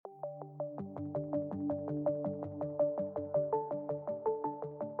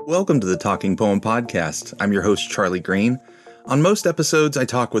Welcome to the Talking Poem Podcast. I'm your host, Charlie Green. On most episodes, I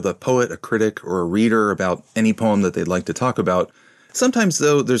talk with a poet, a critic, or a reader about any poem that they'd like to talk about. Sometimes,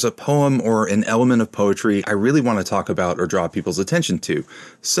 though, there's a poem or an element of poetry I really want to talk about or draw people's attention to.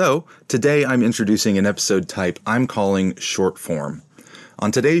 So, today I'm introducing an episode type I'm calling short form.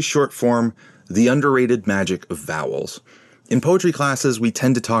 On today's short form, the underrated magic of vowels. In poetry classes, we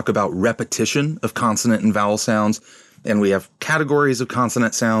tend to talk about repetition of consonant and vowel sounds, and we have categories of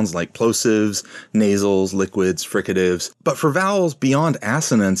consonant sounds like plosives, nasals, liquids, fricatives. But for vowels beyond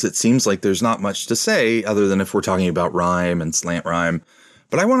assonance, it seems like there's not much to say other than if we're talking about rhyme and slant rhyme.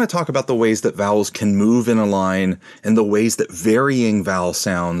 But I want to talk about the ways that vowels can move in a line and the ways that varying vowel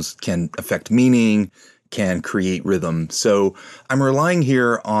sounds can affect meaning, can create rhythm. So I'm relying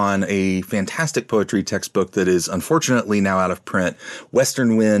here on a fantastic poetry textbook that is unfortunately now out of print,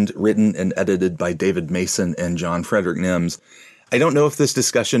 Western Wind, written and edited by David Mason and John Frederick Nims. I don't know if this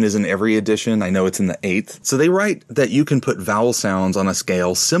discussion is in every edition. I know it's in the 8th. So they write that you can put vowel sounds on a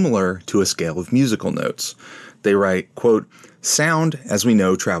scale similar to a scale of musical notes. They write, quote, "Sound, as we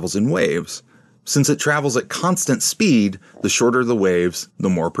know, travels in waves. Since it travels at constant speed, the shorter the waves, the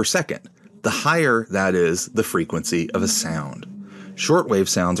more per second. The higher, that is, the frequency of a sound. Shortwave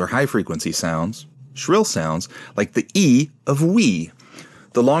sounds are high-frequency sounds, shrill sounds, like the E of we.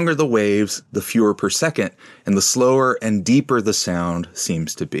 The longer the waves, the fewer per second, and the slower and deeper the sound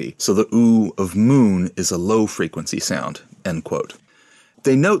seems to be. So the oo of moon is a low-frequency sound," end quote.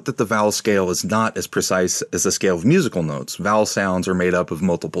 They note that the vowel scale is not as precise as a scale of musical notes. Vowel sounds are made up of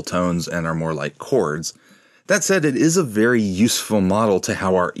multiple tones and are more like chords. That said, it is a very useful model to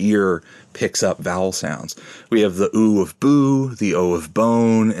how our ear picks up vowel sounds. We have the oo of boo, the o of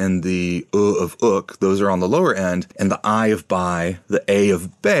bone, and the of ook. Those are on the lower end, and the I of by, the a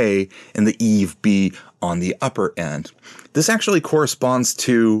of bay, and the e of b on the upper end. This actually corresponds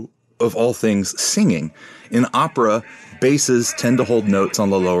to, of all things, singing. In opera, basses tend to hold notes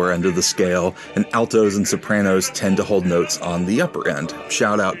on the lower end of the scale, and altos and sopranos tend to hold notes on the upper end.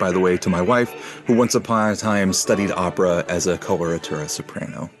 Shout out, by the way, to my wife, who once upon a time studied opera as a coloratura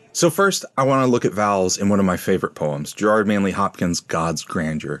soprano. So first, I want to look at vowels in one of my favorite poems, Gerard Manley Hopkins' God's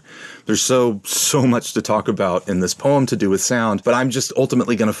Grandeur. There's so much to talk about in this poem to do with sound, but I'm just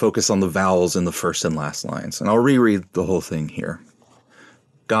ultimately going to focus on the vowels in the first and last lines, and I'll reread the whole thing here.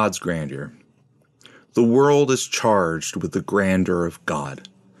 God's Grandeur. The world is charged with the grandeur of God.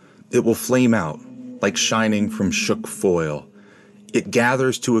 It will flame out like shining from shook foil. It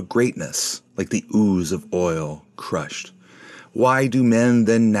gathers to a greatness like the ooze of oil crushed. Why do men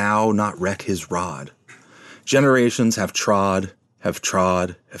then now not wreck his rod? Generations have trod,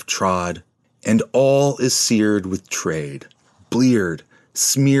 and all is seared with trade, bleared,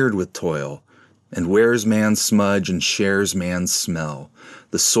 smeared with toil, and wears man's smudge and shares man's smell.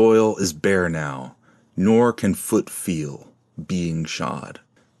 The soil is bare now, nor can foot feel, being shod.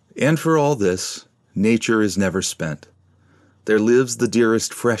 And for all this, nature is never spent. There lives the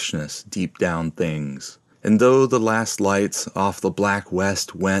dearest freshness deep down things. And though the last lights off the black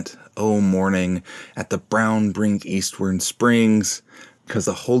west went, O morning, at the brown brink eastward springs, 'cause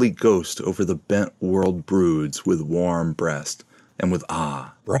the Holy Ghost over the bent world broods with warm breast and with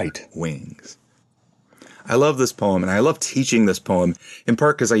bright wings. I love this poem, and I love teaching this poem, in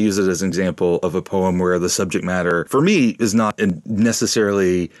part because I use it as an example of a poem where the subject matter, for me, is not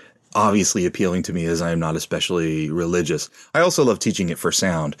necessarily obviously appealing to me, as I am not especially religious. I also love teaching it for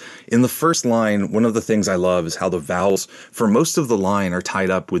sound. In the first line, one of the things I love is how the vowels, for most of the line, are tied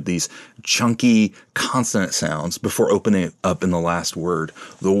up with these chunky consonant sounds before opening it up in the last word.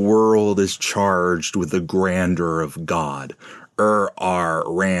 The world is charged with the grandeur of God.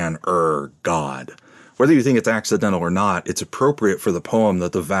 God. Whether you think it's accidental or not, it's appropriate for the poem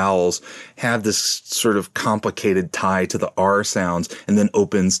that the vowels have this sort of complicated tie to the R sounds and then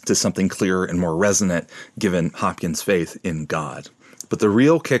opens to something clearer and more resonant given Hopkins' faith in God. But the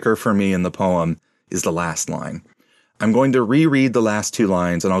real kicker for me in the poem is the last line. I'm going to reread the last two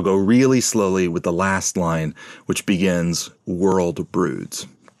lines, and I'll go really slowly with the last line, which begins, world broods.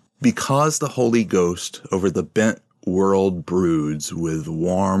 Because the Holy Ghost over the bent world broods with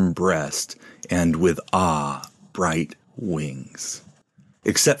warm breast and with bright wings.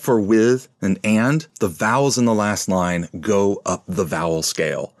 Except for with and, the vowels in the last line go up the vowel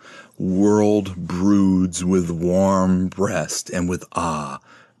scale. World broods with warm breast and with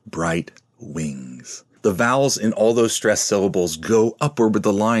bright wings. The vowels in all those stressed syllables go upward with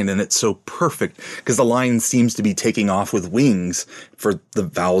the line, and it's so perfect because the line seems to be taking off with wings for the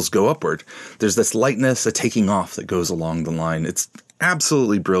vowels go upward. There's this lightness, a taking off that goes along the line. It's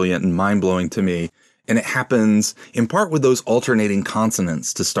absolutely brilliant and mind-blowing to me. And it happens in part with those alternating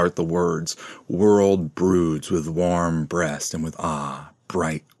consonants to start the words. World broods with warm breast and with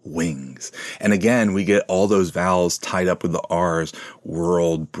bright wings. And again, we get all those vowels tied up with the R's.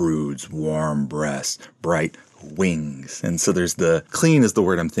 World broods, warm breast, bright wings. And so there's the clean is the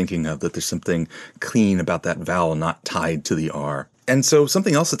word I'm thinking of, that there's something clean about that vowel not tied to the R. And so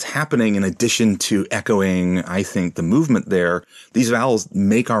something else that's happening in addition to echoing, I think, the movement there, these vowels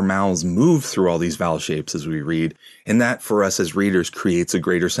make our mouths move through all these vowel shapes as we read. And that, for us as readers, creates a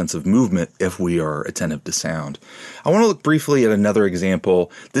greater sense of movement if we are attentive to sound. I want to look briefly at another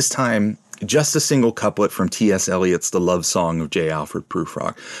example, this time just a single couplet from T.S. Eliot's The Love Song of J. Alfred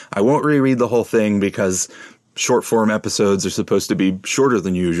Prufrock. I won't reread the whole thing because short-form episodes are supposed to be shorter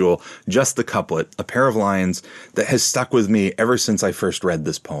than usual. Just the couplet, a pair of lines that has stuck with me ever since I first read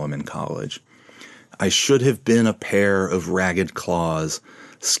this poem in college. I should have been a pair of ragged claws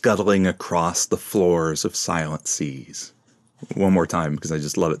scuttling across the floors of silent seas. One more time, because I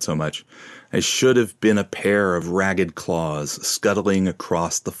just love it so much. I should have been a pair of ragged claws scuttling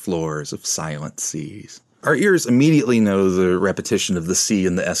across the floors of silent seas. Our ears immediately know the repetition of the C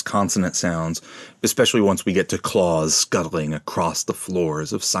and the S consonant sounds, especially once we get to claws scuttling across the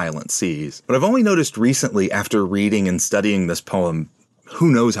floors of silent seas. But I've only noticed recently, after reading and studying this poem,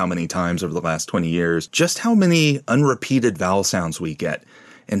 who knows how many times over the last 20 years, just how many unrepeated vowel sounds we get,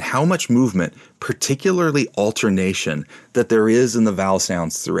 and how much movement, particularly alternation, that there is in the vowel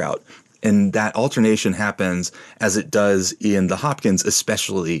sounds throughout. And that alternation happens as it does in the Hopkins,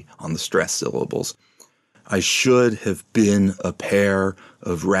 especially on the stressed syllables. I should have been a pair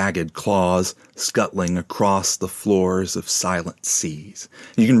of ragged claws scuttling across the floors of silent seas.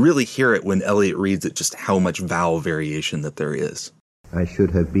 You can really hear it when Eliot reads it, just how much vowel variation that there is. I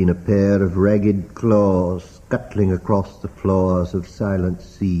should have been a pair of ragged claws scuttling across the floors of silent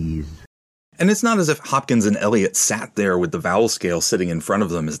seas. And it's not as if Hopkins and Eliot sat there with the vowel scale sitting in front of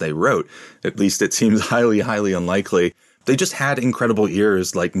them as they wrote. At least it seems highly, highly unlikely. They just had incredible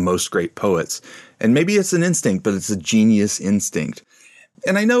ears like most great poets. And maybe it's an instinct, but it's a genius instinct.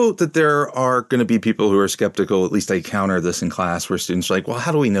 And I know that there are going to be people who are skeptical, at least I encounter this in class, where students are like, well,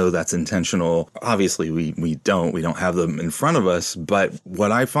 how do we know that's intentional? Obviously, we don't have them in front of us. But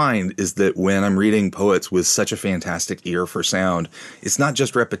what I find is that when I'm reading poets with such a fantastic ear for sound, it's not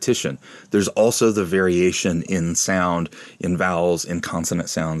just repetition. There's also the variation in sound, in vowels, in consonant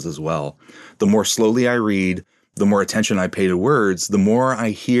sounds as well. The more slowly I read, the more attention I pay to words, the more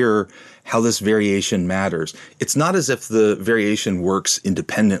I hear how this variation matters. It's not as if the variation works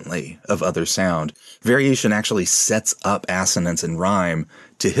independently of other sound. Variation actually sets up assonance and rhyme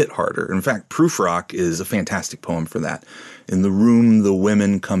to hit harder. In fact, Prufrock is a fantastic poem for that. In the room the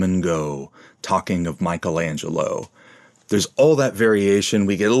women come and go, talking of Michelangelo. There's all that variation.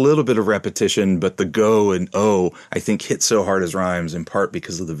 We get a little bit of repetition, but the go and o, I think, hit so hard as rhymes in part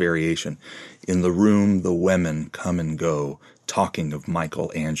because of the variation. In the room, the women come and go, talking of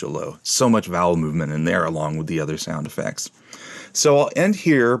Michelangelo. So much vowel movement in there along with the other sound effects. So I'll end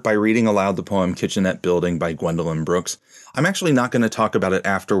here by reading aloud the poem Kitchenette Building by Gwendolyn Brooks. I'm actually not going to talk about it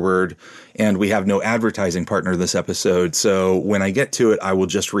afterward, and we have no advertising partner this episode, so when I get to it, I will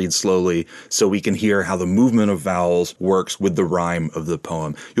just read slowly so we can hear how the movement of vowels works with the rhyme of the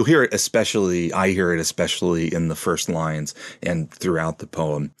poem. You'll hear it especially, I hear it especially in the first lines and throughout the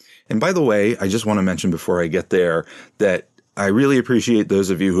poem. And by the way, I just want to mention before I get there that I really appreciate those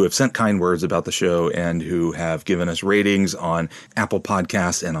of you who have sent kind words about the show and who have given us ratings on Apple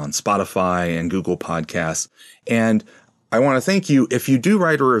Podcasts and on Spotify and Google Podcasts. And I want to thank you. If you do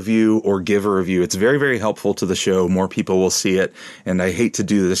write a review or give a review, it's very, very helpful to the show. More people will see it. And I hate to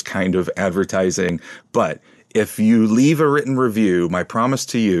do this kind of advertising, but if you leave a written review, my promise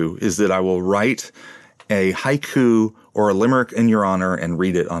to you is that I will write a haiku or a limerick in your honor and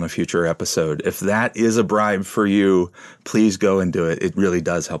read it on a future episode. If that is a bribe for you, please go and do it. It really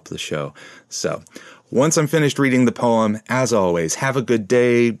does help the show. So once I'm finished reading the poem, as always, have a good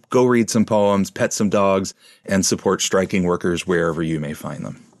day, go read some poems, pet some dogs, and support striking workers wherever you may find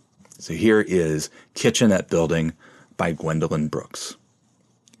them. So here is Kitchenette Building by Gwendolyn Brooks.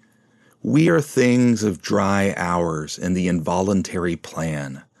 We are things of dry hours in the involuntary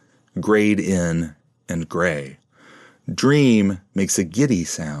plan, grayed in and gray. Dream makes a giddy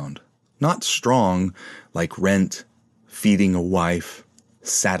sound, not strong like rent, feeding a wife,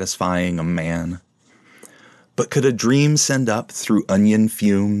 satisfying a man. But could a dream send up through onion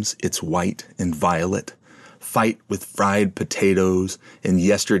fumes its white and violet, fight with fried potatoes and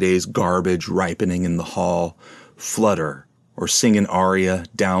yesterday's garbage ripening in the hall, flutter or sing an aria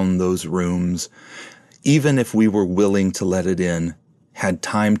down those rooms, even if we were willing to let it in, had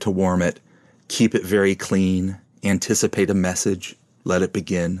time to warm it, Keep it very clean, anticipate a message, let it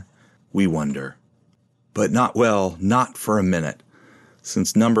begin, we wonder. But not for a minute.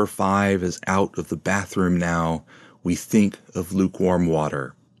 Since number 5 is out of the bathroom now, we think of lukewarm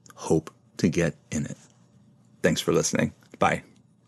water, hope to get in it. Thanks for listening. Bye.